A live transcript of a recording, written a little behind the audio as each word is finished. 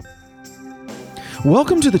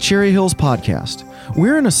Welcome to the Cherry Hills Podcast.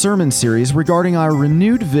 We're in a sermon series regarding our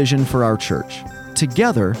renewed vision for our church.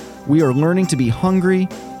 Together, we are learning to be hungry,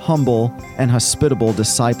 humble, and hospitable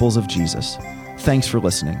disciples of Jesus. Thanks for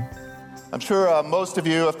listening. I'm sure most of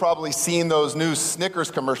you have probably seen those new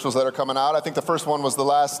Snickers commercials that are coming out. I think the first one was the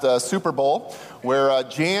last Super Bowl, where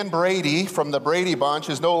Jan Brady from the Brady Bunch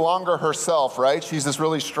is no longer herself, right? She's this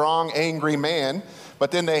really strong, angry man.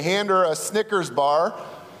 But then they hand her a Snickers bar,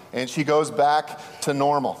 and she goes back to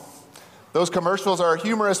normal. Those commercials are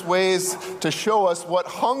humorous ways to show us what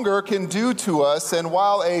hunger can do to us, and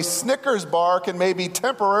while a Snickers bar can maybe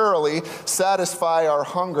temporarily satisfy our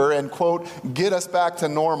hunger and, quote, get us back to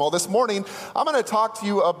normal, this morning I'm going to talk to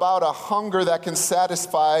you about a hunger that can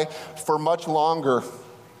satisfy for much longer.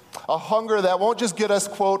 A hunger that won't just get us,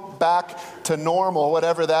 quote, back to normal,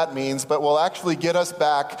 whatever that means, but will actually get us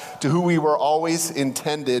back to who we were always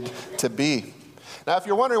intended to be. Now, if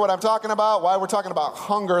you're wondering what I'm talking about, why we're talking about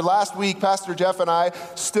hunger, last week, Pastor Jeff and I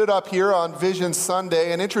stood up here on Vision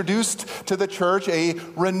Sunday and introduced to the church a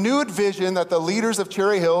renewed vision that the leaders of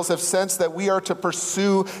Cherry Hills have sensed that we are to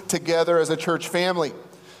pursue together as a church family.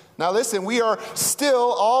 Now listen, we are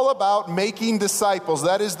still all about making disciples.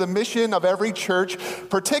 That is the mission of every church.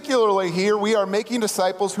 Particularly here, we are making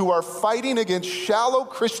disciples who are fighting against shallow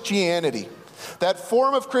Christianity. That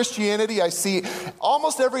form of Christianity I see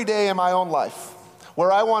almost every day in my own life,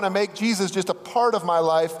 where I want to make Jesus just a part of my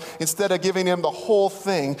life instead of giving him the whole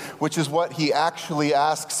thing, which is what he actually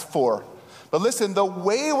asks for. But listen, the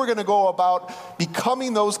way we're going to go about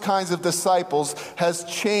becoming those kinds of disciples has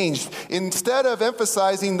changed. Instead of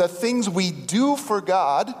emphasizing the things we do for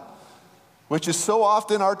God, which is so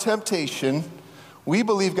often our temptation, we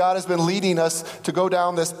believe God has been leading us to go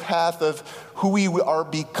down this path of who we are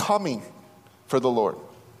becoming for the Lord.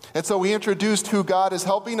 And so we introduced who God is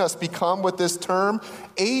helping us become with this term,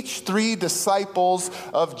 H3 disciples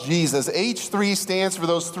of Jesus. H3 stands for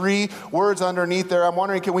those three words underneath there. I'm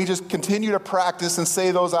wondering, can we just continue to practice and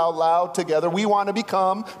say those out loud together? We want to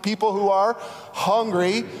become people who are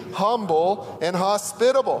hungry, humble, and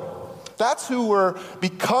hospitable. That's who we're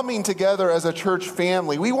becoming together as a church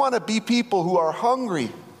family. We want to be people who are hungry,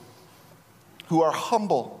 who are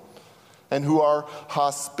humble, and who are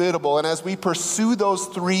hospitable. And as we pursue those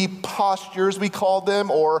three postures, we call them,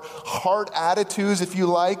 or heart attitudes, if you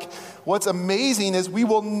like, what's amazing is we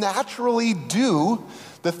will naturally do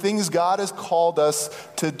the things God has called us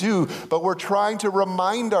to do. But we're trying to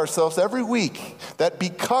remind ourselves every week that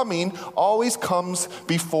becoming always comes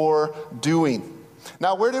before doing.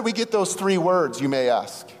 Now, where did we get those three words, you may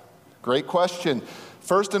ask? Great question.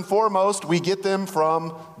 First and foremost, we get them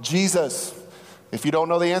from Jesus. If you don't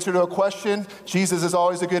know the answer to a question, Jesus is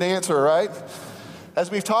always a good answer, right?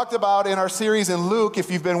 As we've talked about in our series in Luke,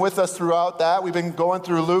 if you've been with us throughout that, we've been going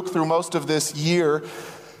through Luke through most of this year.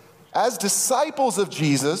 As disciples of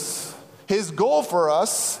Jesus, his goal for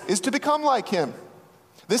us is to become like him.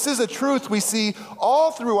 This is a truth we see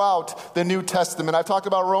all throughout the New Testament. I've talked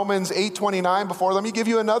about Romans 8:29 before. Let me give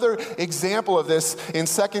you another example of this in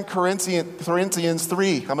 2 Corinthians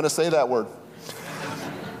 3. I'm going to say that word.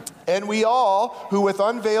 And we all, who with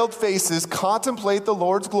unveiled faces contemplate the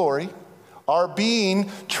Lord's glory, are being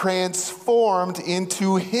transformed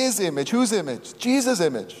into his image. Whose image? Jesus'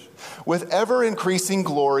 image. With ever-increasing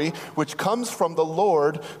glory, which comes from the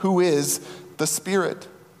Lord, who is the Spirit.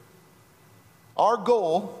 Our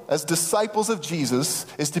goal as disciples of Jesus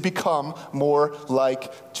is to become more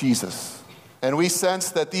like Jesus. And we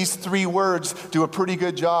sense that these three words do a pretty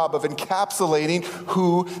good job of encapsulating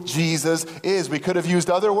who Jesus is. We could have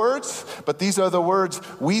used other words, but these are the words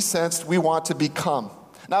we sensed we want to become.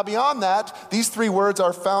 Now, beyond that, these three words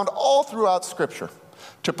are found all throughout Scripture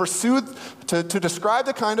to describe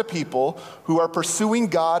the kind of people who are pursuing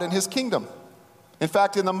God and his kingdom. In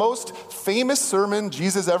fact, in the most famous sermon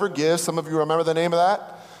Jesus ever gives, some of you remember the name of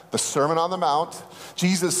that? The Sermon on the Mount.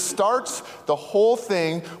 Jesus starts the whole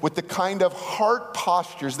thing with the kind of heart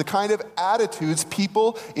postures, the kind of attitudes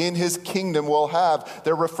people in his kingdom will have.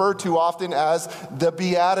 They're referred to often as the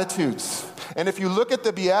Beatitudes. And if you look at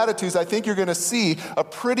the Beatitudes, I think you're going to see a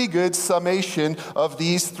pretty good summation of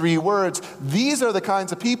these three words. These are the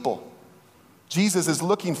kinds of people Jesus is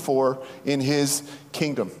looking for in his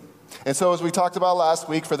kingdom. And so as we talked about last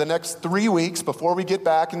week, for the next 3 weeks, before we get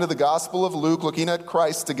back into the Gospel of Luke, looking at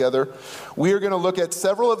Christ together, we are going to look at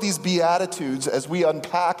several of these Beatitudes as we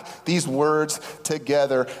unpack these words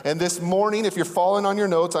together. And this morning, if you're following on your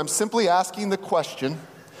notes, I'm simply asking the question,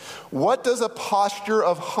 what does a posture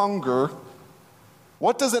of hunger,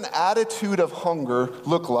 what does an attitude of hunger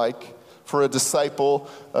look like for a disciple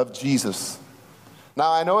of Jesus?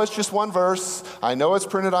 Now, I know it's just one verse. I know it's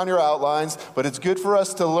printed on your outlines, but it's good for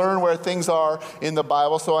us to learn where things are in the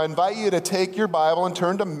Bible. So I invite you to take your Bible and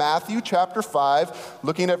turn to Matthew chapter 5,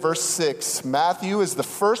 looking at verse 6. Matthew is the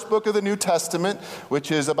first book of the New Testament,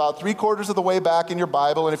 which is about 3/4 of the way back in your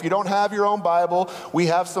Bible. And if you don't have your own Bible, we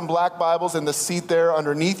have some black Bibles in the seat there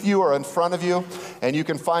underneath you or in front of you. And you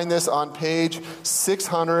can find this on page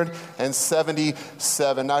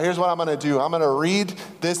 677. Now, here's what I'm going to do. I'm going to read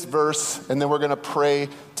this verse, and then we're going to pray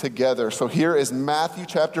together. So here is Matthew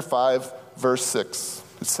chapter 5, verse 6.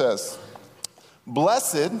 It says,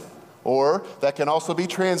 "Blessed," or that can also be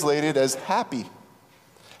translated as happy.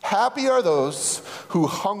 "Happy are those who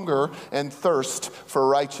hunger and thirst for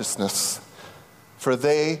righteousness, for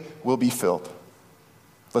they will be filled."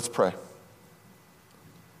 Let's pray.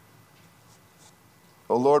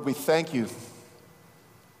 Oh Lord, we thank you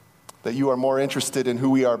that you are more interested in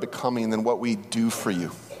who we are becoming than what we do for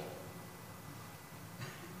you.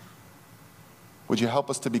 Would you help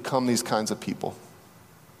us to become these kinds of people?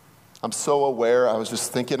 I'm so aware, I was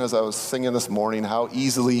just thinking as I was singing this morning, how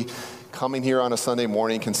easily coming here on a Sunday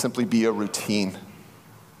morning can simply be a routine.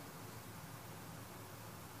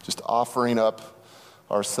 Just offering up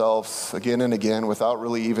ourselves again and again without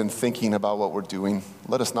really even thinking about what we're doing.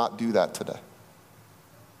 Let us not do that today.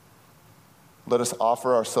 Let us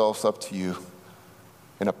offer ourselves up to you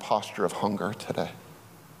in a posture of hunger today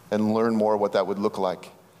and learn more what that would look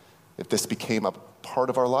like if this became a part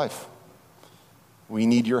of our life. We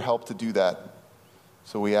need your help to do that.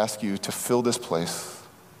 So we ask you to fill this place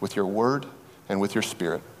with your word and with your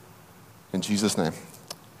spirit. In Jesus' name,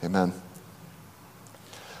 amen.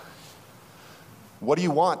 What do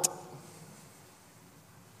you want?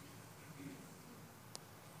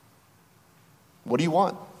 What do you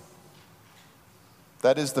want?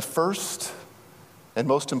 That is the first and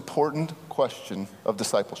most important question of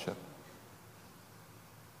discipleship.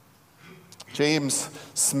 James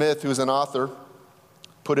Smith, who's an author,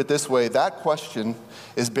 put it this way: that question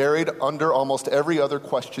is buried under almost every other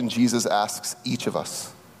question Jesus asks each of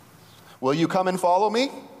us. Will you come and follow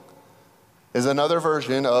me? Is another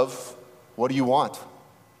version of, what do you want?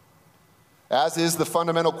 As is the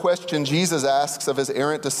fundamental question Jesus asks of his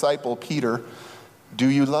errant disciple, Peter, do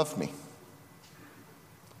you love me?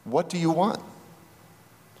 What do you want?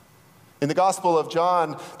 In the Gospel of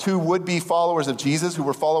John, two would-be followers of Jesus who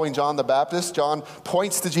were following John the Baptist, John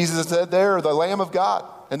points to Jesus and said, "There, the Lamb of God,"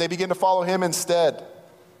 and they begin to follow him instead.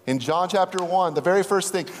 In John chapter 1, the very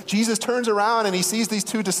first thing, Jesus turns around and he sees these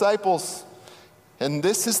two disciples, and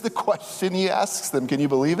this is the question he asks them. Can you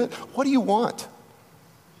believe it? What do you want?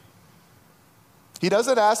 He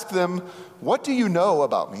doesn't ask them, what do you know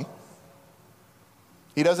about me?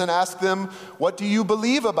 He doesn't ask them, what do you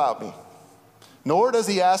believe about me? Nor does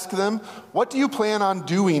he ask them, what do you plan on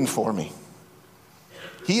doing for me?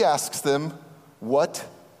 He asks them, what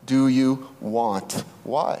do you want?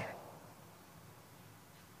 Why?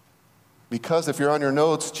 Because if you're on your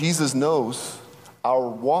notes, Jesus knows our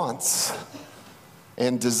wants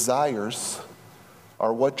and desires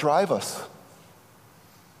are what drive us.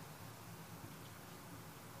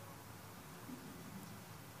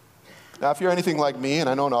 Now, if you're anything like me, and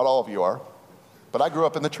I know not all of you are, but I grew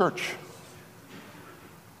up in the church.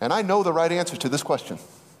 And I know the right answer to this question.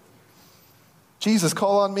 Jesus,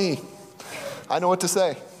 call on me. I know what to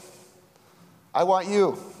say. I want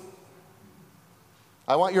you.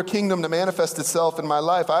 I want your kingdom to manifest itself in my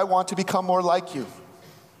life. I want to become more like you.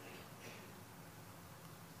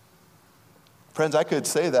 Friends, I could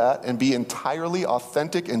say that and be entirely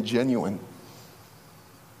authentic and genuine.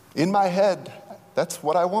 In my head, that's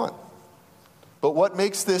what I want. But what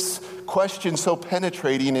makes this question so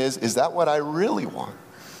penetrating is that what I really want?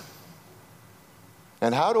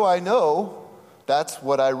 And how do I know that's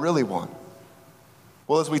what I really want?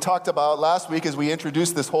 Well, as we talked about last week, as we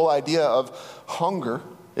introduced this whole idea of hunger,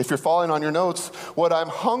 if you're following on your notes, what I'm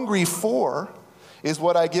hungry for is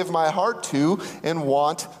what I give my heart to and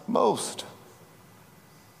want most.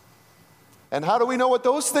 And how do we know what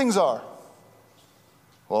those things are?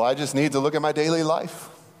 Well, I just need to look at my daily life.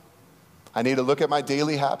 I need to look at my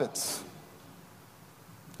daily habits.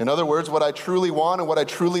 In other words, what I truly want and what I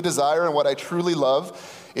truly desire and what I truly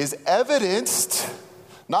love is evidenced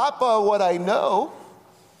not by what I know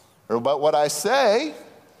or about what I say,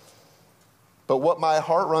 but what my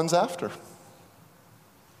heart runs after.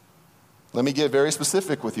 Let me get very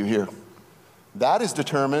specific with you here. That is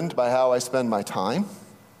determined by how I spend my time,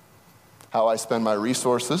 how I spend my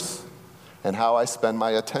resources, and how I spend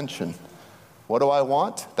my attention. What do I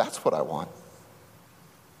want? That's what I want.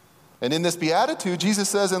 And in this beatitude, Jesus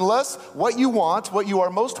says, unless what you want, what you are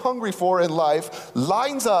most hungry for in life,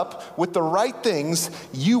 lines up with the right things,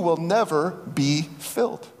 you will never be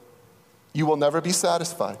filled. You will never be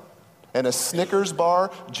satisfied. And a Snickers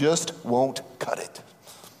bar just won't cut it.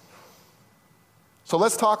 So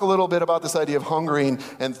let's talk a little bit about this idea of hungering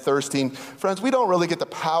and thirsting. Friends, we don't really get the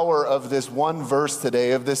power of this one verse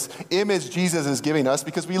today, of this image Jesus is giving us,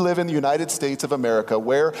 because we live in the United States of America,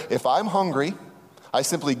 where if I'm hungry, I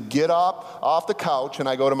simply get up off the couch and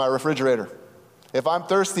I go to my refrigerator. If I'm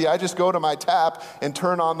thirsty, I just go to my tap and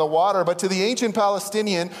turn on the water. But to the ancient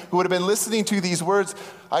Palestinian who would have been listening to these words,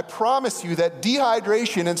 I promise you that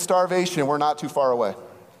dehydration and starvation were not too far away.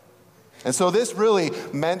 And so this really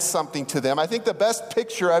meant something to them. I think the best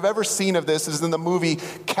picture I've ever seen of this is in the movie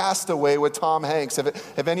Castaway with Tom Hanks.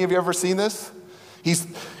 Have any of you ever seen this? He's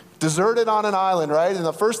deserted on an island, right? And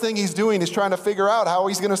the first thing he's doing is trying to figure out how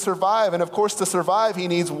he's going to survive. And of course, to survive, he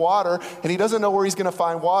needs water. And he doesn't know where he's going to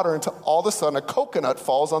find water until all of a sudden a coconut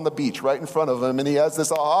falls on the beach right in front of him. And he has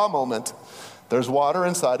this aha moment. There's water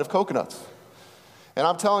inside of coconuts. And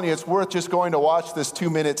I'm telling you, it's worth just going to watch this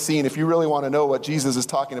 2-minute scene if you really want to know what Jesus is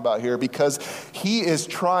talking about here, because he is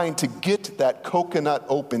trying to get that coconut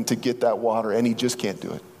open to get that water, and he just can't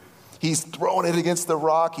do it. He's throwing it against the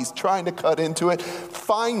rock. He's trying to cut into it.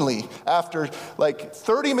 Finally, after like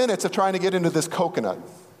 30 minutes of trying to get into this coconut,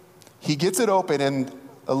 he gets it open and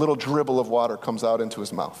a little dribble of water comes out into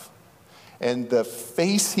his mouth. And the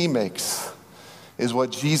face he makes is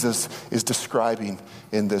what Jesus is describing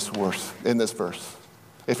in this verse.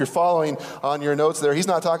 If you're following on your notes there, he's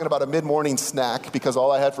not talking about a mid-morning snack because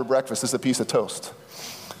all I had for breakfast is a piece of toast.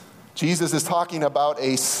 Jesus is talking about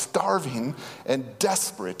a starving and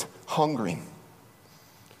desperate hungering.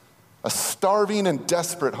 A starving and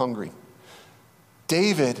desperate hungering.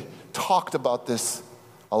 David talked about this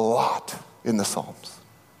a lot in the Psalms.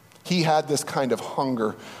 He had this kind of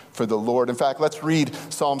hunger for the Lord. In fact, let's read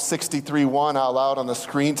Psalm 63:1 out loud on the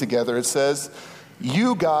screen together. It says,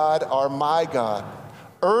 "You, God, are my God.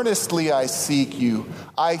 Earnestly I seek you.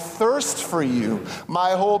 I thirst for you.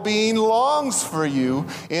 My whole being longs for you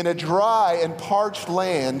in a dry and parched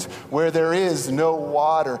land where there is no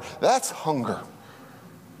water." That's hunger.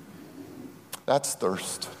 That's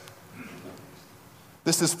thirst.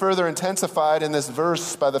 This is further intensified in this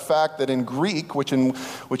verse by the fact that in Greek, which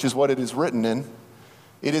is what it is written in,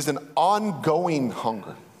 it is an ongoing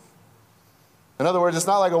hunger. In other words, it's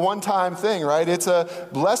not like a one-time thing, right? It's a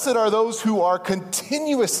blessed are those who are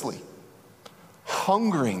continuously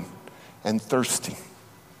hungering and thirsting.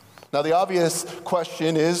 Now, the obvious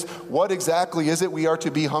question is, what exactly is it we are to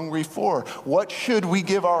be hungry for? What should we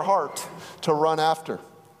give our heart to run after?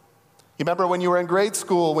 You remember when you were in grade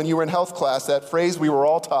school, when you were in health class, that phrase we were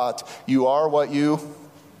all taught, you are what you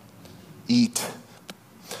eat.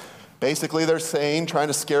 Basically, they're saying, trying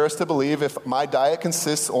to scare us to believe, if my diet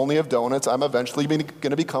consists only of donuts, I'm eventually going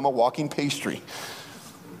to become a walking pastry.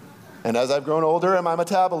 And as I've grown older and my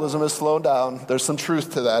metabolism has slowed down, there's some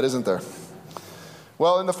truth to that, isn't there?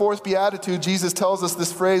 Well, in the fourth beatitude, Jesus tells us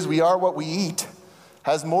this phrase, we are what we eat,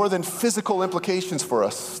 has more than physical implications for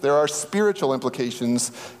us. There are spiritual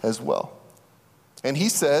implications as well. And he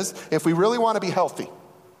says, if we really want to be healthy,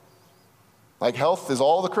 like health is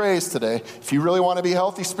all the craze today. If you really want to be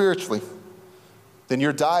healthy spiritually, then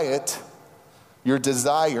your diet, your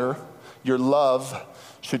desire, your love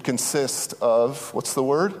should consist of, what's the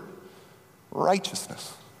word?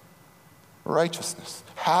 Righteousness. Righteousness.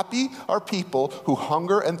 Happy are people who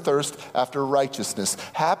hunger and thirst after righteousness.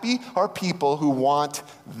 Happy are people who want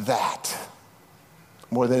that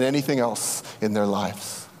more than anything else in their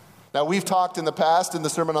lives. Now, we've talked in the past in the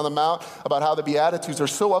Sermon on the Mount about how the Beatitudes are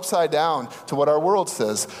so upside down to what our world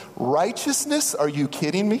says. Righteousness? Are you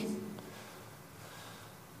kidding me?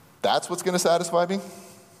 That's what's going to satisfy me?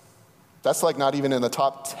 That's like not even in the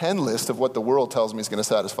top 10 list of what the world tells me is going to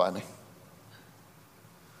satisfy me.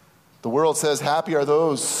 The world says, happy are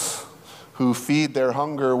those who feed their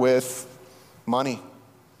hunger with money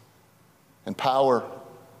and power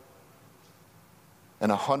and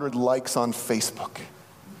 100 likes on Facebook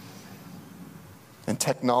and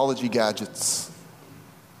technology gadgets,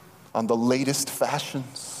 on the latest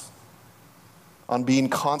fashions, on being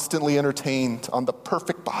constantly entertained, on the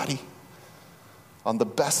perfect body, on the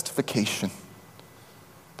best vacation.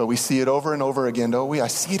 But we see it over and over again, don't we? I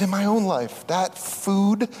see it in my own life. That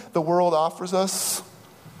food the world offers us,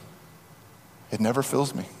 it never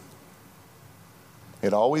fills me.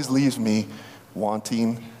 It always leaves me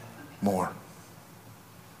wanting more.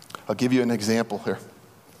 I'll give you an example here,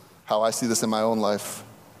 how I see this in my own life.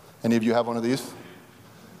 Any of you have one of these?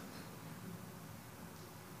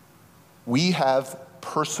 We have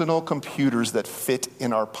personal computers that fit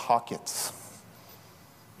in our pockets.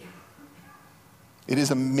 It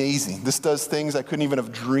is amazing. This does things I couldn't even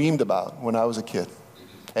have dreamed about when I was a kid.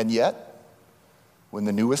 And yet, when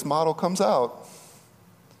the newest model comes out,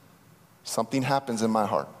 something happens in my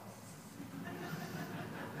heart.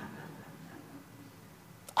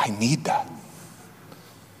 I need that.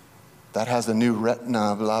 That has a new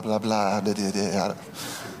retina, blah, blah, blah.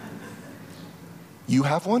 You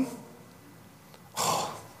have one?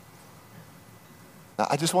 Oh. Now,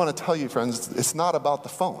 I just want to tell you, friends, it's not about the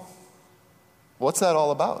phone. What's that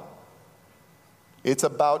all about? It's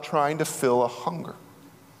about trying to fill a hunger.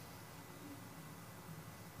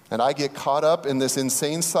 And I get caught up in this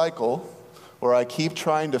insane cycle where I keep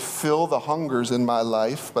trying to fill the hungers in my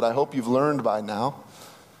life, but I hope you've learned by now,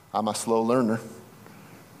 I'm a slow learner.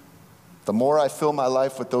 The more I fill my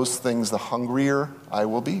life with those things, the hungrier I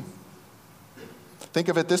will be. Think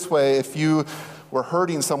of it this way: if you were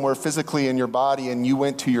hurting somewhere physically in your body and you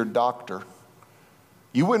went to your doctor,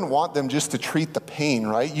 you wouldn't want them just to treat the pain,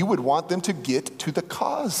 right? You would want them to get to the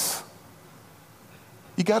cause.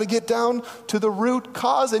 You got to get down to the root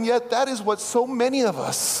cause, and yet that is what so many of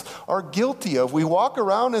us are guilty of. We walk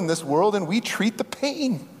around in this world and we treat the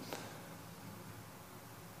pain.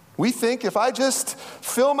 We think if I just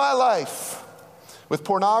fill my life with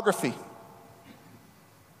pornography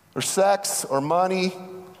or sex or money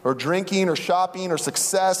or drinking or shopping or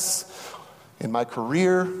success in my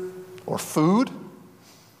career or food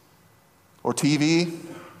or TV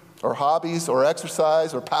or hobbies or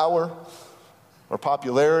exercise or power or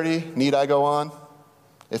popularity, need I go on?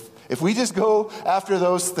 If we just go after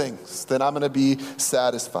those things, then I'm going to be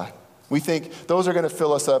satisfied. We think those are going to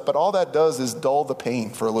fill us up, but all that does is dull the pain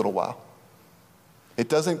for a little while. It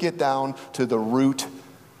doesn't get down to the root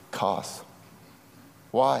cause.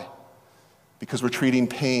 Why? Because we're treating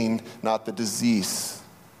pain, not the disease.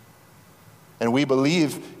 And we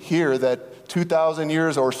believe here that 2,000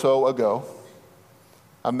 years or so ago,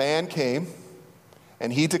 a man came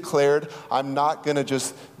and he declared, I'm not going to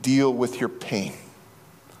just deal with your pain.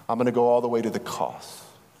 I'm going to go all the way to the cause.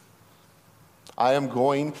 I am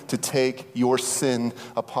going to take your sin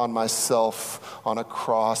upon myself on a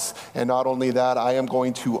cross. And not only that, I am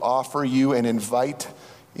going to offer you and invite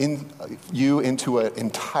you into an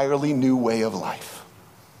entirely new way of life.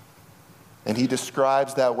 And he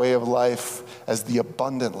describes that way of life as the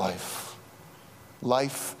abundant life.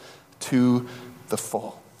 Life to the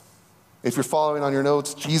full. If you're following on your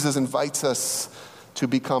notes, Jesus invites us to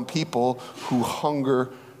become people who hunger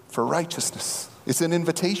for righteousness. It's an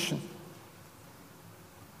invitation.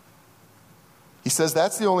 He says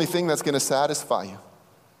that's the only thing that's going to satisfy you.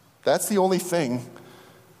 That's the only thing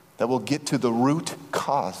that will get to the root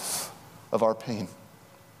cause of our pain.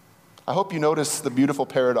 I hope you notice the beautiful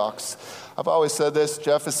paradox. I've always said this,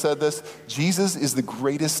 Jeff has said this, Jesus is the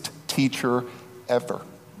greatest teacher ever.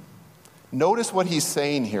 Notice what he's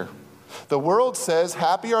saying here. The world says,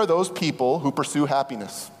 happy are those people who pursue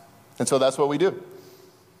happiness. And so that's what we do.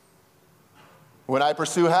 When I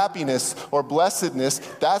pursue happiness or blessedness,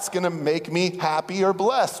 that's going to make me happy or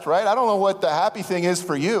blessed, right? I don't know what the happy thing is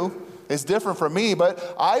for you. It's different for me,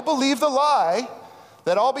 but I believe the lie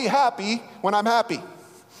that I'll be happy when I'm happy.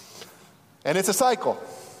 And it's a cycle,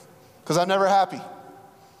 because I'm never happy.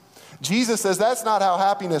 Jesus says that's not how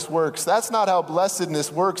happiness works. That's not how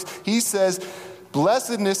blessedness works. He says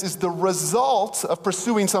blessedness is the result of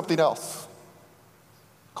pursuing something else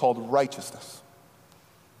called righteousness.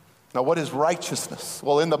 Now, what is righteousness?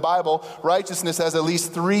 Well, in the Bible, righteousness has at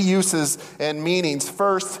least three uses and meanings.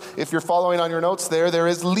 First, if you're following on your notes there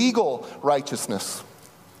is legal righteousness.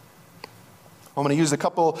 I'm going to use a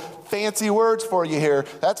couple fancy words for you here.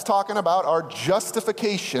 That's talking about our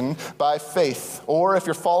justification by faith. Or if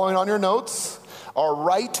you're following on your notes, our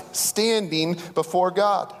right standing before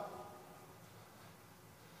God.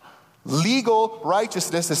 Legal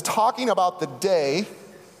righteousness is talking about the day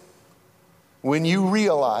when you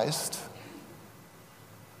realized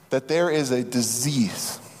that there is a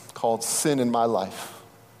disease called sin in my life.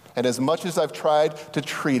 And as much as I've tried to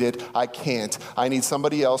treat it, I can't. I need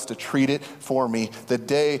somebody else to treat it for me. The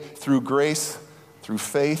day, through grace, through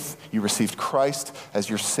faith, you received Christ as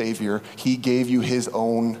your Savior. He gave you his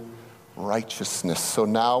own righteousness. So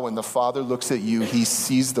now when the Father looks at you, he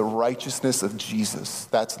sees the righteousness of Jesus.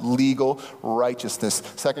 That's legal righteousness.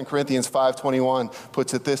 2 Corinthians 5:21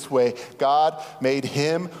 puts it this way: God made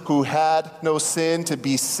him who had no sin to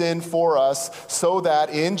be sin for us, so that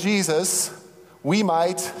in Jesus we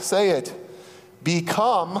might, say it,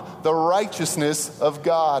 become the righteousness of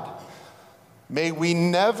God. May we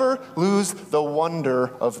never lose the wonder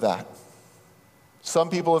of that. Some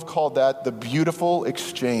people have called that the beautiful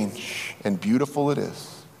exchange, and beautiful it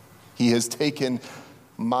is. He has taken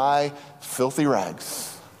my filthy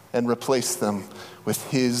rags and replaced them with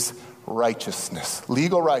his righteousness,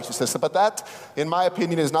 legal righteousness. But that, in my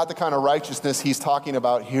opinion, is not the kind of righteousness he's talking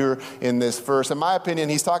about here in this verse. In my opinion,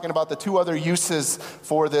 he's talking about the two other uses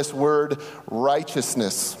for this word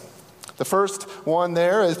righteousness. The first one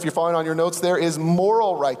there, if you're following on your notes there, is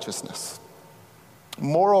moral righteousness.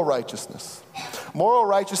 Moral righteousness. Moral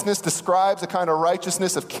righteousness describes a kind of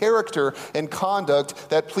righteousness of character and conduct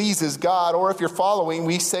that pleases God. Or if you're following,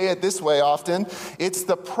 we say it this way often, it's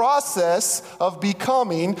the process of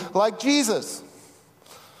becoming like Jesus.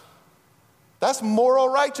 That's moral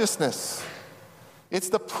righteousness. It's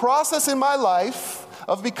the process in my life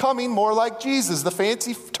of becoming more like Jesus. The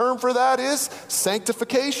fancy term for that is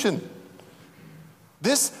sanctification.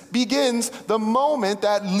 This begins the moment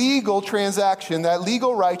that legal transaction, that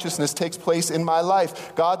legal righteousness takes place in my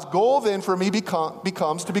life. God's goal then for me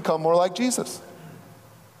becomes to become more like Jesus.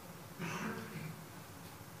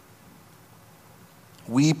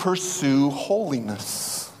 We pursue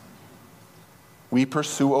holiness. We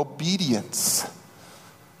pursue obedience.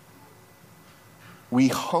 We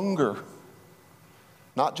hunger,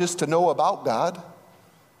 not just to know about God,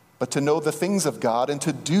 but to know the things of God and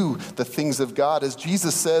to do the things of God. As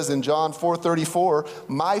Jesus says in John 4:34,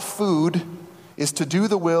 my food is to do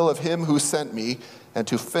the will of him who sent me and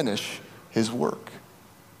to finish his work.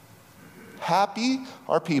 Happy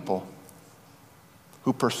are people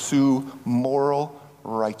who pursue moral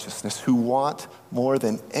righteousness, who want more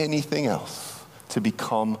than anything else to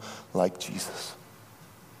become like Jesus.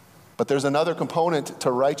 But there's another component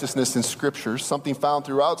to righteousness in Scripture, something found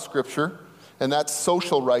throughout Scripture, and that's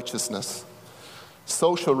social righteousness.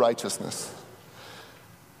 Social righteousness.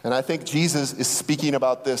 And I think Jesus is speaking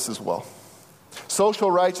about this as well.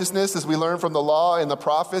 Social righteousness, as we learn from the law and the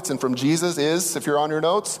prophets and from Jesus, is, if you're on your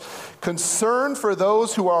notes, concern for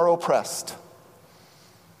those who are oppressed.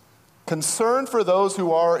 Concern for those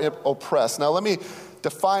who are oppressed. Now let me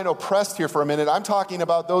define oppressed here for a minute. I'm talking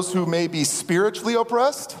about those who may be spiritually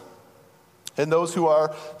oppressed and those who are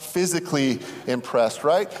physically oppressed,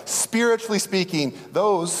 right? Spiritually speaking,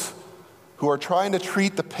 those who are trying to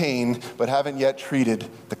treat the pain but haven't yet treated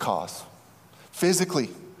the cause. Physically,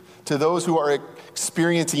 to those who are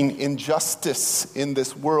experiencing injustice in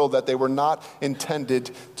this world that they were not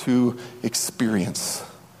intended to experience.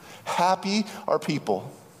 Happy are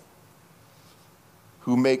people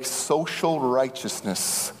who make social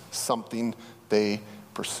righteousness something they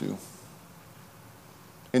pursue.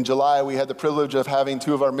 In July, we had the privilege of having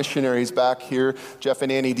two of our missionaries back here, Jeff and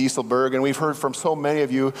Annie Dieselberg, and we've heard from so many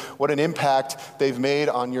of you what an impact they've made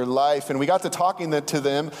on your life. And we got to talking to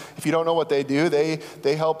them. If you don't know what they do,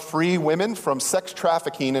 they help free women from sex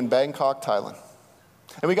trafficking in Bangkok, Thailand.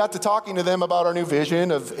 And we got to talking to them about our new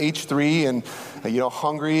vision of H3 and,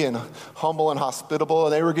 hungry and humble and hospitable.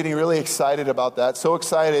 And they were getting really excited about that. So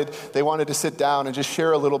excited, they wanted to sit down and just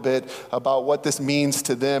share a little bit about what this means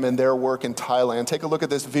to them and their work in Thailand. Take a look at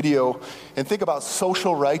this video and think about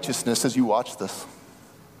social righteousness as you watch this.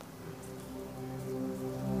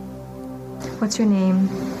 What's your name?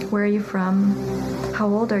 Where are you from? How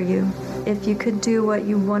old are you? If you could do what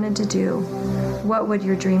you wanted to do, what would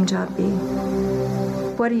your dream job be?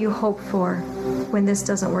 What do you hope for when this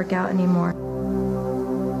doesn't work out anymore?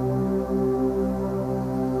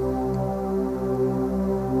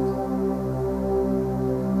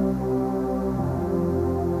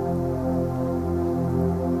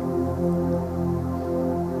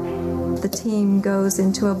 The team goes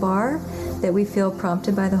into a bar that we feel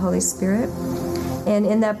prompted by the Holy Spirit. And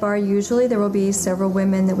in that bar, usually there will be several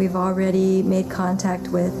women that we've already made contact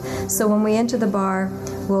with. So when we enter the bar,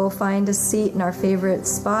 we'll find a seat in our favorite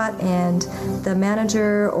spot, and the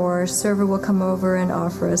manager or server will come over and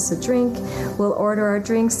offer us a drink. We'll order our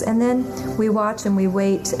drinks, and then we watch and we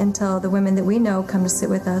wait until the women that we know come to sit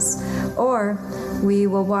with us. Or we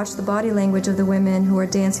will watch the body language of the women who are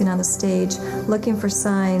dancing on the stage, looking for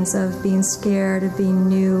signs of being scared, of being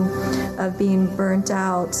new, of being burnt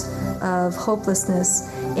out, of hopelessness.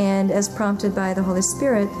 And as prompted by the Holy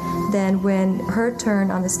Spirit, then when her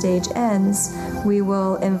turn on the stage ends, we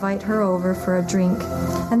will invite her over for a drink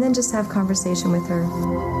and then just have conversation with her.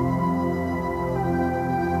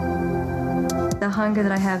 The hunger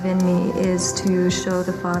that I have in me is to show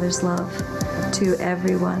the Father's love to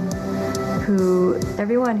everyone who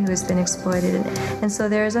has been exploited. And so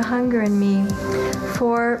there is a hunger in me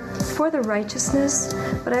for the righteousness,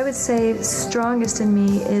 but I would say strongest in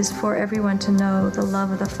me is for everyone to know the love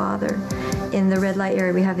of the Father in the red light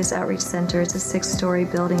area, we have this outreach center. It's a 6-story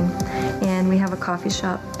building, and we have a coffee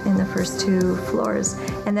shop in the first 2 floors.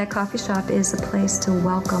 And that coffee shop is a place to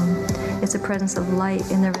welcome. It's a presence of light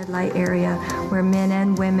in the red light area where men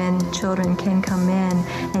and women, children can come in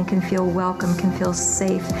and can feel welcome, can feel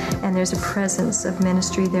safe, and there's a presence of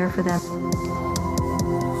ministry there for them.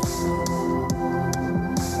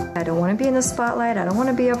 I don't want to be in the spotlight. I don't want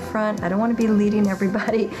to be up front. I don't want to be leading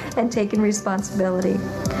everybody and taking responsibility.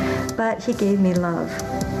 But he gave me love.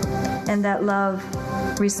 And that love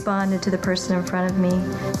responded to the person in front of me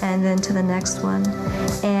and then to the next one.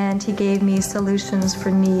 And he gave me solutions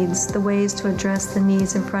for needs, the ways to address the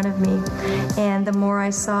needs in front of me. And the more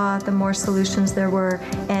I saw, the more solutions there were.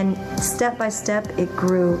 And step by step, it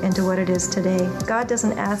grew into what it is today. God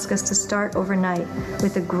doesn't ask us to start overnight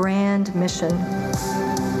with a grand mission.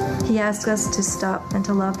 He asks us to stop and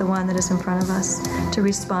to love the one that is in front of us, to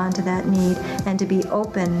respond to that need, and to be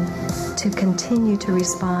open to continue to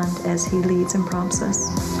respond as he leads and prompts us.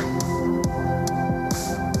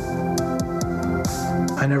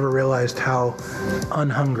 I never realized how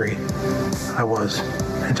unhungry I was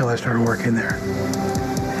until I started working there.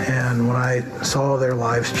 And when I saw their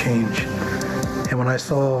lives change, and when I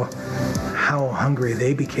saw how hungry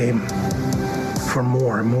they became for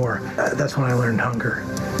more and more, that's when I learned hunger.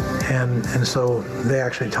 And so they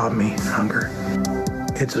actually taught me hunger.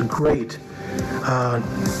 It's great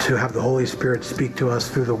to have the Holy Spirit speak to us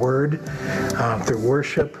through the Word, through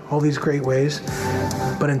worship, all these great ways.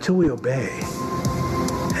 But until we obey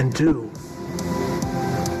and do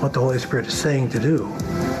what the Holy Spirit is saying to do,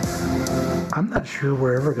 I'm not sure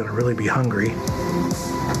we're ever going to really be hungry.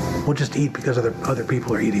 We'll just eat because other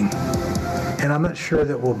people are eating. And I'm not sure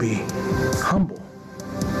that we'll be humble,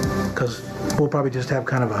 because we'll probably just have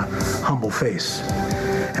kind of a humble face.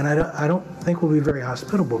 And I don't think we'll be very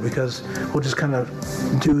hospitable, because we'll just kind of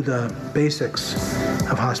do the basics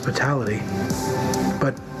of hospitality.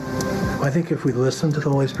 But I think if we listen to the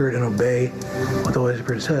Holy Spirit and obey what the Holy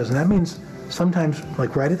Spirit says, and that means sometimes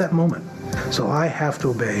like right at that moment. So I have to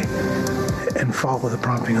obey and follow the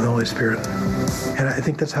prompting of the Holy Spirit. And I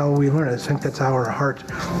think that's how we learn it. I think that's how our heart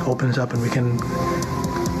opens up, and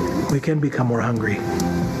we can become more hungry.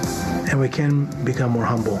 And we can become more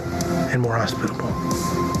humble and more hospitable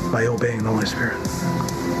by obeying the Holy Spirit.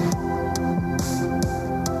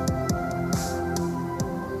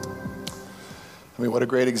 I mean, what a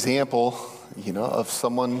great example, of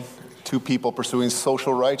someone, 2 people pursuing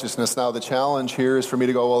social righteousness. Now, the challenge here is for me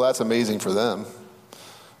to go, well, that's amazing for them.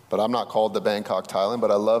 But I'm not called to Bangkok, Thailand,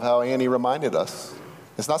 but I love how Annie reminded us.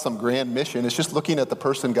 It's not some grand mission. It's just looking at the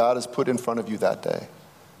person God has put in front of you that day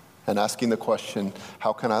and asking the question,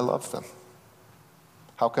 how can I love them?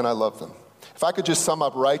 How can I love them? If I could just sum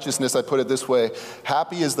up righteousness, I'd put it this way: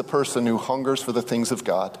 happy is the person who hungers for the things of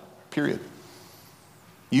God, period.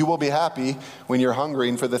 You will be happy when you're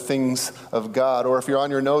hungering for the things of God. Or if you're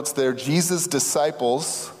on your notes there, Jesus'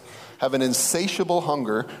 disciples have an insatiable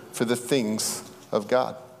hunger for the things of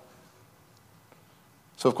God.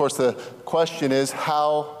 So, of course, the question is,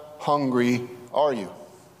 how hungry are you?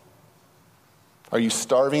 Are you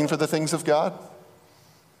starving for the things of God?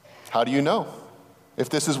 How do you know if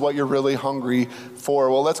this is what you're really hungry for?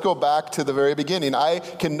 Well, let's go back to the very beginning. I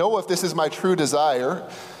can know if this is my true desire,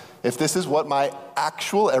 if this is what my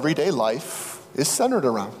actual everyday life is centered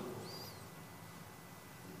around.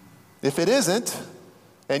 If it isn't,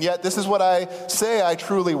 and yet this is what I say I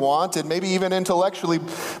truly want, and maybe even intellectually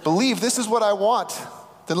believe this is what I want,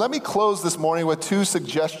 then let me close this morning with 2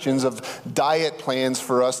 suggestions of diet plans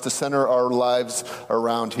for us to center our lives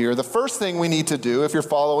around here. The first thing we need to do, if you're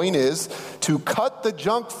following, is to cut the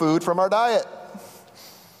junk food from our diet.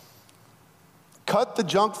 Cut the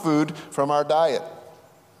junk food from our diet.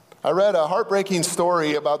 I read a heartbreaking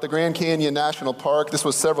story about the Grand Canyon National Park. This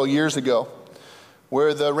was several years ago,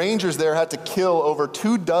 where the rangers there had to kill over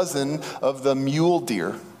 24 of the mule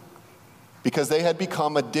deer because they had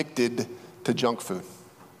become addicted to junk food.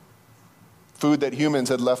 Food that humans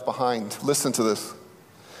had left behind. Listen to this.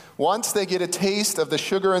 Once they get a taste of the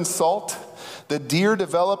sugar and salt, the deer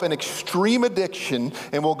develop an extreme addiction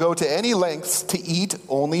and will go to any lengths to eat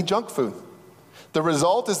only junk food. The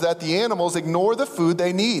result is that the animals ignore the food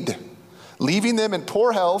they need, leaving them in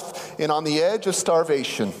poor health and on the edge of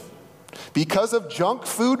starvation. Because of junk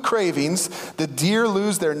food cravings, the deer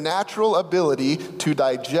lose their natural ability to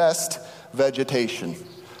digest vegetation.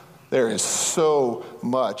 There is so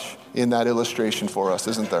much in that illustration for us,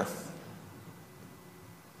 isn't there?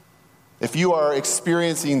 If you are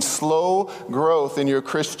experiencing slow growth in your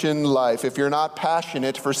Christian life, if you're not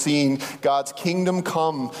passionate for seeing God's kingdom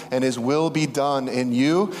come and His will be done in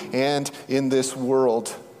you and in this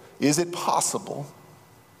world, Is it possible?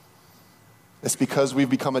 It's because we've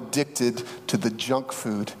become addicted to the junk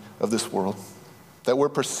food of this world. That we're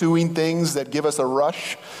pursuing things that give us a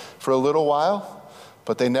rush for a little while,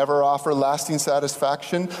 but they never offer lasting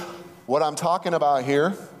satisfaction. What I'm talking about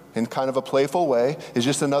here, in kind of a playful way, is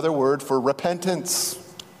just another word for repentance.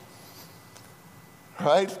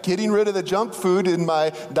 Right? Getting rid of the junk food in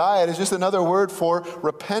my diet is just another word for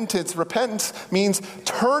repentance. Repentance means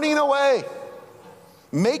turning away.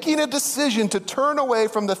 Making a decision to turn away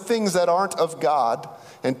from the things that aren't of God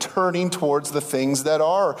and turning towards the things that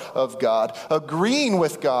are of God. Agreeing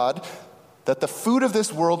with God that the food of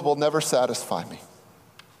this world will never satisfy me.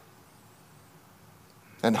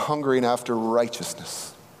 And hungering after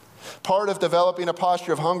righteousness. Part of developing a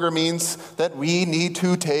posture of hunger means that we need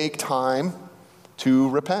to take time to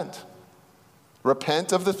repent.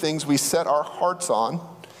 Repent of the things we set our hearts on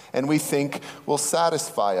and we think will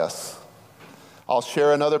satisfy us. I'll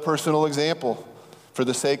share another personal example for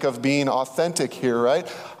the sake of being authentic here, right?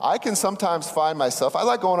 I can sometimes find myself, I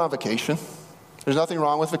like going on vacation. There's nothing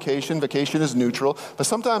wrong with vacation. Vacation is neutral. But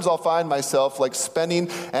sometimes I'll find myself like spending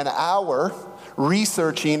an hour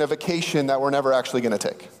researching a vacation that we're never actually going to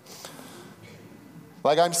take.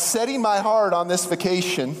 Like I'm setting my heart on this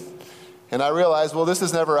vacation, and I realize, well, this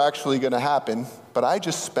is never actually going to happen, but I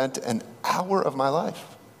just spent an hour of my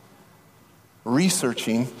life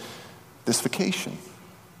researching this vacation.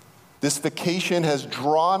 This vacation has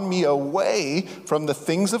drawn me away from the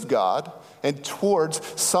things of God and towards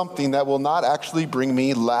something that will not actually bring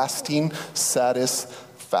me lasting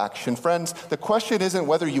satisfaction. Friends, the question isn't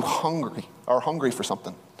whether you are hungry for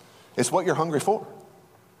something. It's what you're hungry for.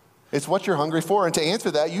 It's what you're hungry for. And to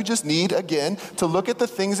answer that, you just need, again, to look at the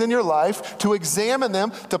things in your life, to examine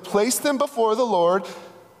them, to place them before the Lord.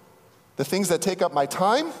 The things that take up my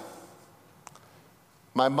time,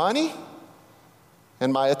 my money,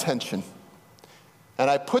 and my attention. And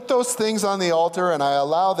I put those things on the altar and I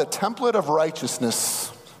allow the template of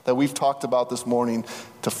righteousness that we've talked about this morning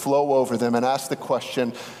to flow over them and ask the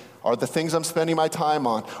question, are the things I'm spending my time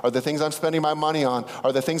on, are the things I'm spending my money on,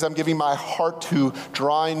 are the things I'm giving my heart to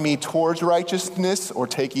drawing me towards righteousness or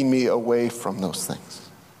taking me away from those things?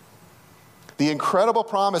 The incredible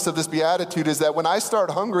promise of this beatitude is that when I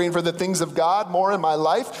start hungering for the things of God more in my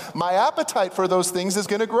life, my appetite for those things is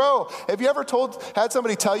going to grow. Have you ever had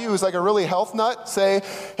somebody tell you who's like a really health nut, say,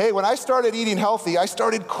 hey, when I started eating healthy, I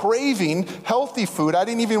started craving healthy food. I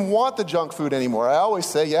didn't even want the junk food anymore. I always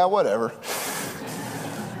say, yeah, whatever.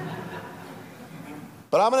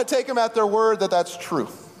 But I'm going to take them at their word that that's true.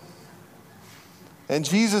 And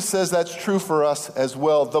Jesus says that's true for us as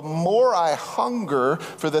well. The more I hunger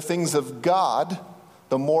for the things of God,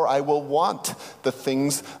 the more I will want the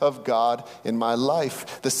things of God in my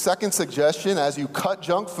life. The second suggestion as you cut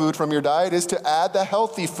junk food from your diet is to add the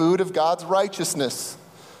healthy food of God's righteousness.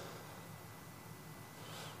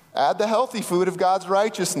 Add the healthy food of God's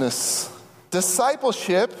righteousness.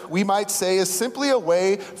 Discipleship, we might say, is simply a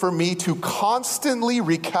way for me to constantly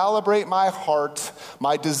recalibrate my heart,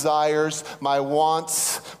 my desires, my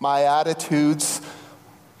wants, my attitudes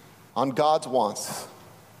on God's wants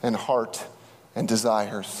and heart and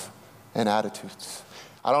desires and attitudes.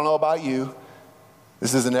 I don't know about you.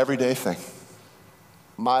 This is an everyday thing.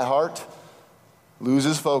 My heart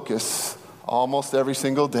loses focus almost every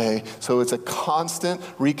single day. So it's a constant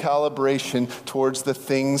recalibration towards the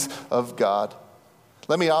things of God.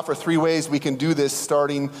 Let me offer 3 ways we can do this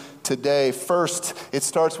starting today. First, it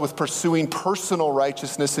starts with pursuing personal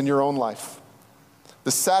righteousness in your own life.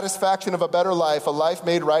 The satisfaction of a better life, a life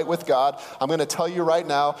made right with God, I'm going to tell you right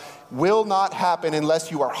now, will not happen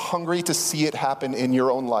unless you are hungry to see it happen in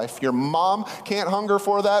your own life. Your mom can't hunger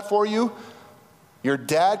for that for you. Your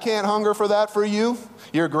dad can't hunger for that for you.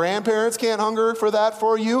 Your grandparents can't hunger for that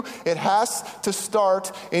for you. It has to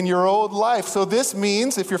start in your own life. So this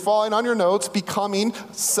means, if you're following on your notes, becoming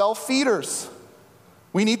self-feeders.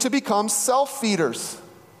 We need to become self-feeders.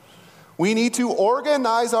 We need to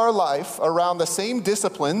organize our life around the same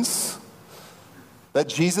disciplines that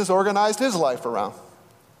Jesus organized his life around.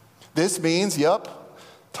 This means,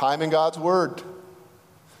 time in God's word,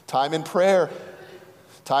 time in prayer,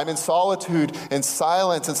 time in solitude and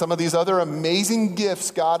silence and some of these other amazing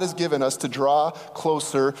gifts God has given us to draw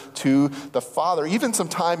closer to the Father. Even some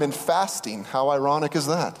time in fasting. How ironic is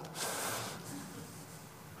that?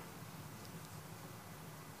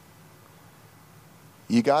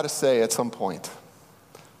 You got to say at some point,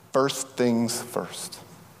 first things first.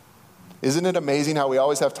 Isn't it amazing how we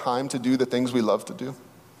always have time to do the things we love to do?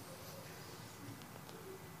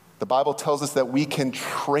 The Bible tells us that we can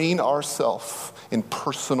train ourselves in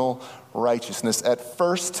personal righteousness. At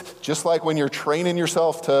first, just like when you're training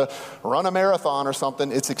yourself to run a marathon or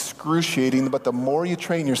something, it's excruciating, but the more you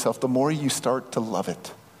train yourself, the more you start to love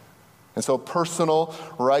it. And so personal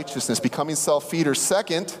righteousness, becoming self-feeders.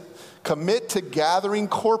 Second, commit to gathering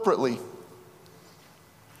corporately.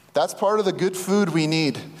 That's part of the good food we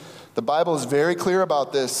need. The Bible is very clear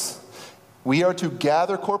about this. We are to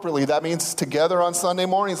gather corporately. That means together on Sunday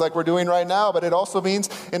mornings like we're doing right now, but it also means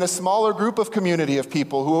in a smaller group of community of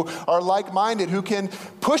people who are like-minded, who can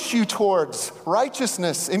push you towards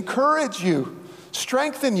righteousness, encourage you,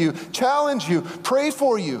 strengthen you, challenge you, pray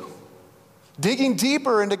for you. Digging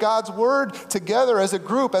deeper into God's word together as a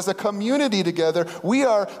group, as a community together, we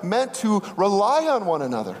are meant to rely on one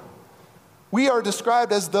another. We are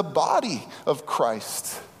described as the body of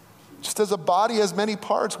Christ. Just as a body has many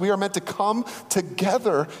parts, we are meant to come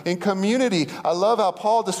together in community. I love how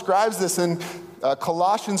Paul describes this in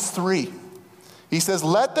Colossians 3. He says,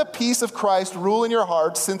 "Let the peace of Christ rule in your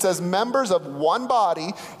hearts, since as members of one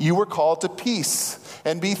body you were called to peace.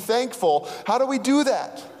 And be thankful." How do we do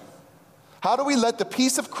that? How do we let the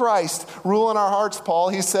peace of Christ rule in our hearts, Paul?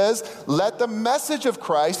 He says, "Let the message of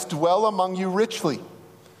Christ dwell among you richly,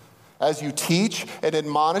 as you teach and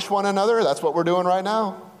admonish one another." That's what we're doing right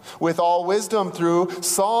now. "With all wisdom through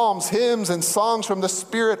psalms, hymns, and songs from the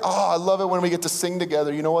Spirit." Oh, I love it when we get to sing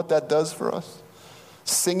together. You know what that does for us?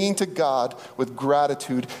 Singing to God with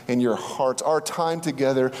gratitude in your hearts. Our time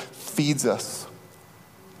together feeds us.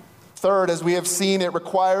 Third, as we have seen, it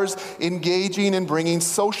requires engaging and bringing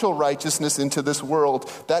social righteousness into this world.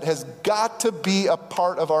 That has got to be a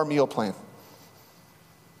part of our meal plan.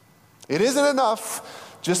 It isn't enough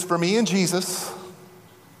just for me and Jesus.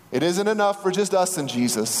 It isn't enough for just us and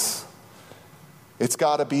Jesus. It's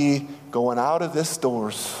got to be going out of this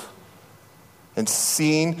doors and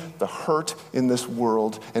seeing the hurt in this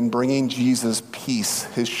world and bringing Jesus peace,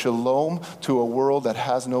 his shalom, to a world that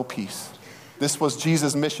has no peace. This was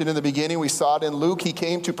Jesus' mission in the beginning. We saw it in Luke. He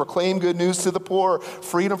came to proclaim good news to the poor,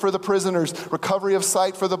 freedom for the prisoners, recovery of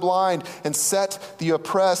sight for the blind, and set the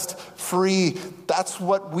oppressed free. That's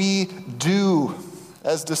what we do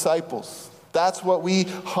as disciples. That's what we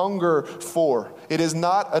hunger for. It is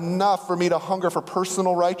not enough for me to hunger for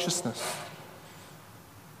personal righteousness.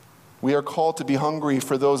 We are called to be hungry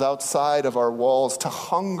for those outside of our walls, to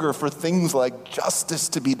hunger for things like justice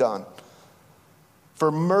to be done,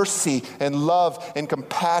 for mercy and love and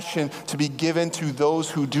compassion to be given to those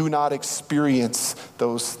who do not experience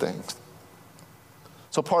those things.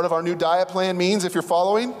 So part of our new diet plan means, if you're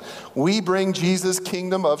following, we bring Jesus'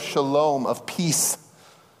 kingdom of shalom, of peace,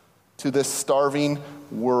 to this starving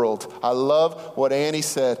world. I love what Annie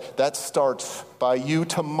said. That starts by you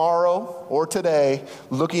tomorrow or today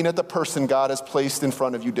looking at the person God has placed in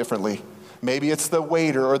front of you differently. Maybe it's the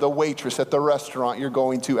waiter or the waitress at the restaurant you're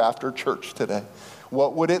going to after church today.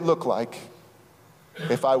 What would it look like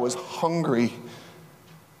if I was hungry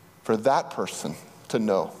for that person to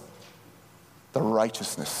know the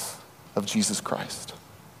righteousness of Jesus Christ?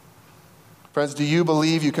 Friends, do you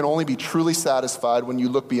believe you can only be truly satisfied when you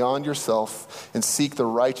look beyond yourself and seek the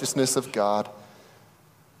righteousness of God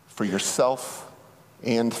for yourself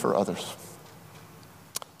and for others?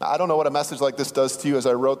 Now, I don't know what a message like this does to you. As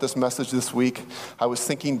I wrote this message this week, I was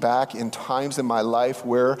thinking back in times in my life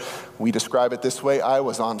where, we describe it this way, I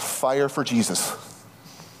was on fire for Jesus.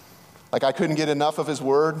 Like I couldn't get enough of his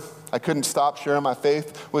word. I couldn't stop sharing my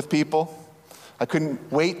faith with people. I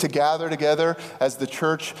couldn't wait to gather together as the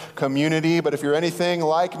church community. But if you're anything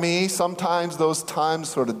like me, sometimes those times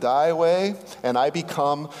sort of die away, and I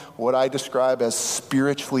become what I describe as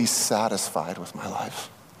spiritually satisfied with my life.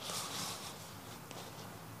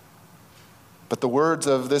 But the words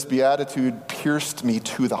of this beatitude pierced me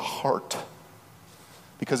to the heart.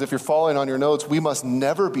 Because if you're following on your notes, we must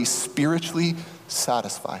never be spiritually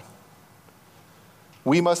satisfied.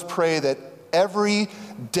 We must pray that every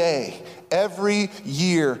day, every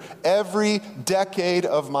year, every decade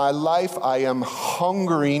of my life, I am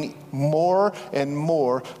hungering more and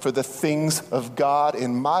more for the things of God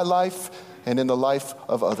in my life and in the life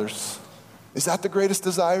of others. Is that the greatest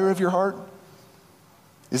desire of your heart?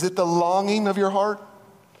 Is it the longing of your heart?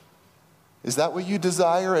 Is that what you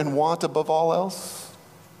desire and want above all else?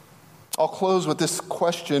 I'll close with this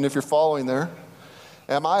question if you're following there.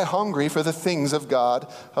 Am I hungry for the things of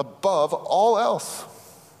God above all else?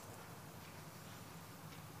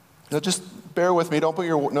 Now just bear with me. Don't put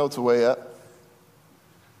your notes away yet.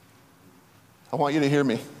 I want you to hear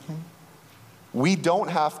me. We don't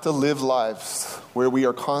have to live lives where we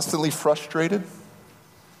are constantly frustrated,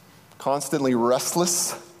 constantly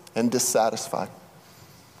restless, and dissatisfied.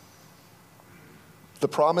 The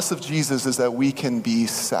promise of Jesus is that we can be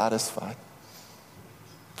satisfied.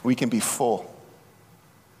 We can be full.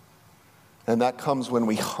 And that comes when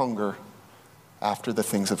we hunger after the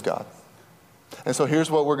things of God. And so here's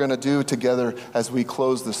what we're going to do together as we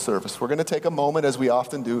close this service. We're going to take a moment, as we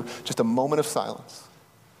often do, just a moment of silence.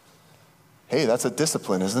 Hey, that's a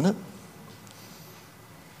discipline, isn't it?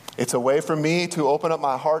 It's a way for me to open up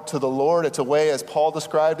my heart to the Lord. It's a way, as Paul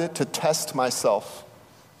described it, to test myself.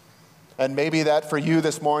 And maybe that for you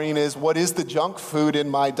this morning is, what is the junk food in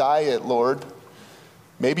my diet, Lord?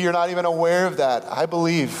 Maybe you're not even aware of that. I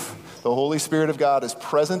believe the Holy Spirit of God is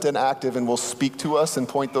present and active and will speak to us and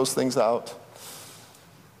point those things out.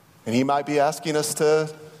 And he might be asking us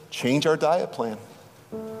to change our diet plan.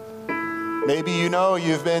 Maybe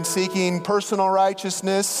you've been seeking personal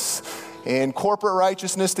righteousness and corporate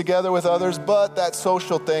righteousness together with others, but that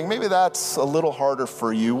social thing, maybe that's a little harder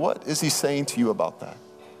for you. What is he saying to you about that?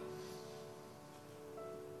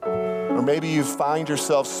 Or maybe you find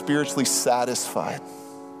yourself spiritually satisfied.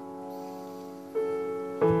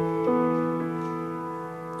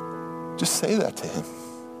 Just say that to him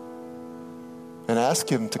and ask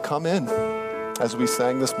him to come in, as we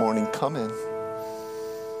sang this morning, come in,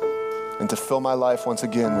 and to fill my life once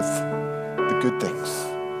again with the good things,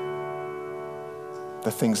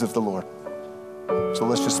 the things of the Lord. So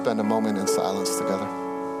let's just spend a moment in silence together.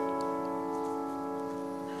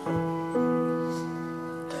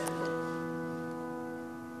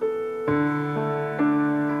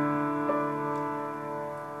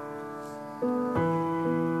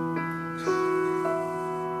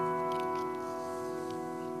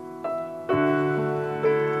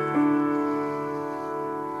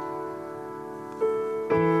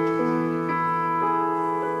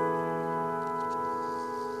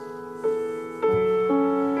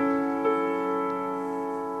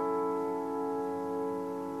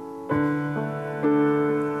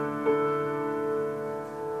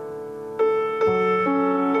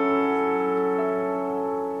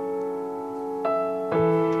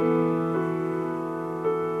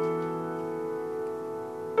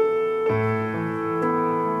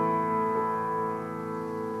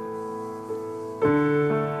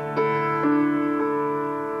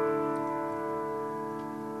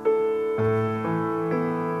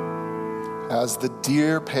 As the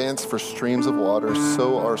deer pants for streams of water,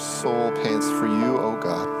 so our soul pants for you, O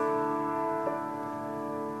God.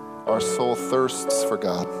 Our soul thirsts for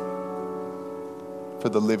God, for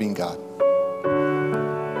the living God.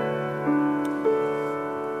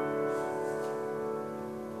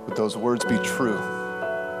 Would those words be true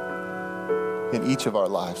in each of our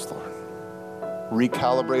lives, Lord?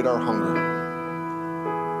 Recalibrate our hunger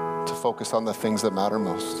to focus on the things that matter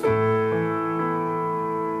most.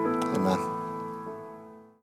 Amen.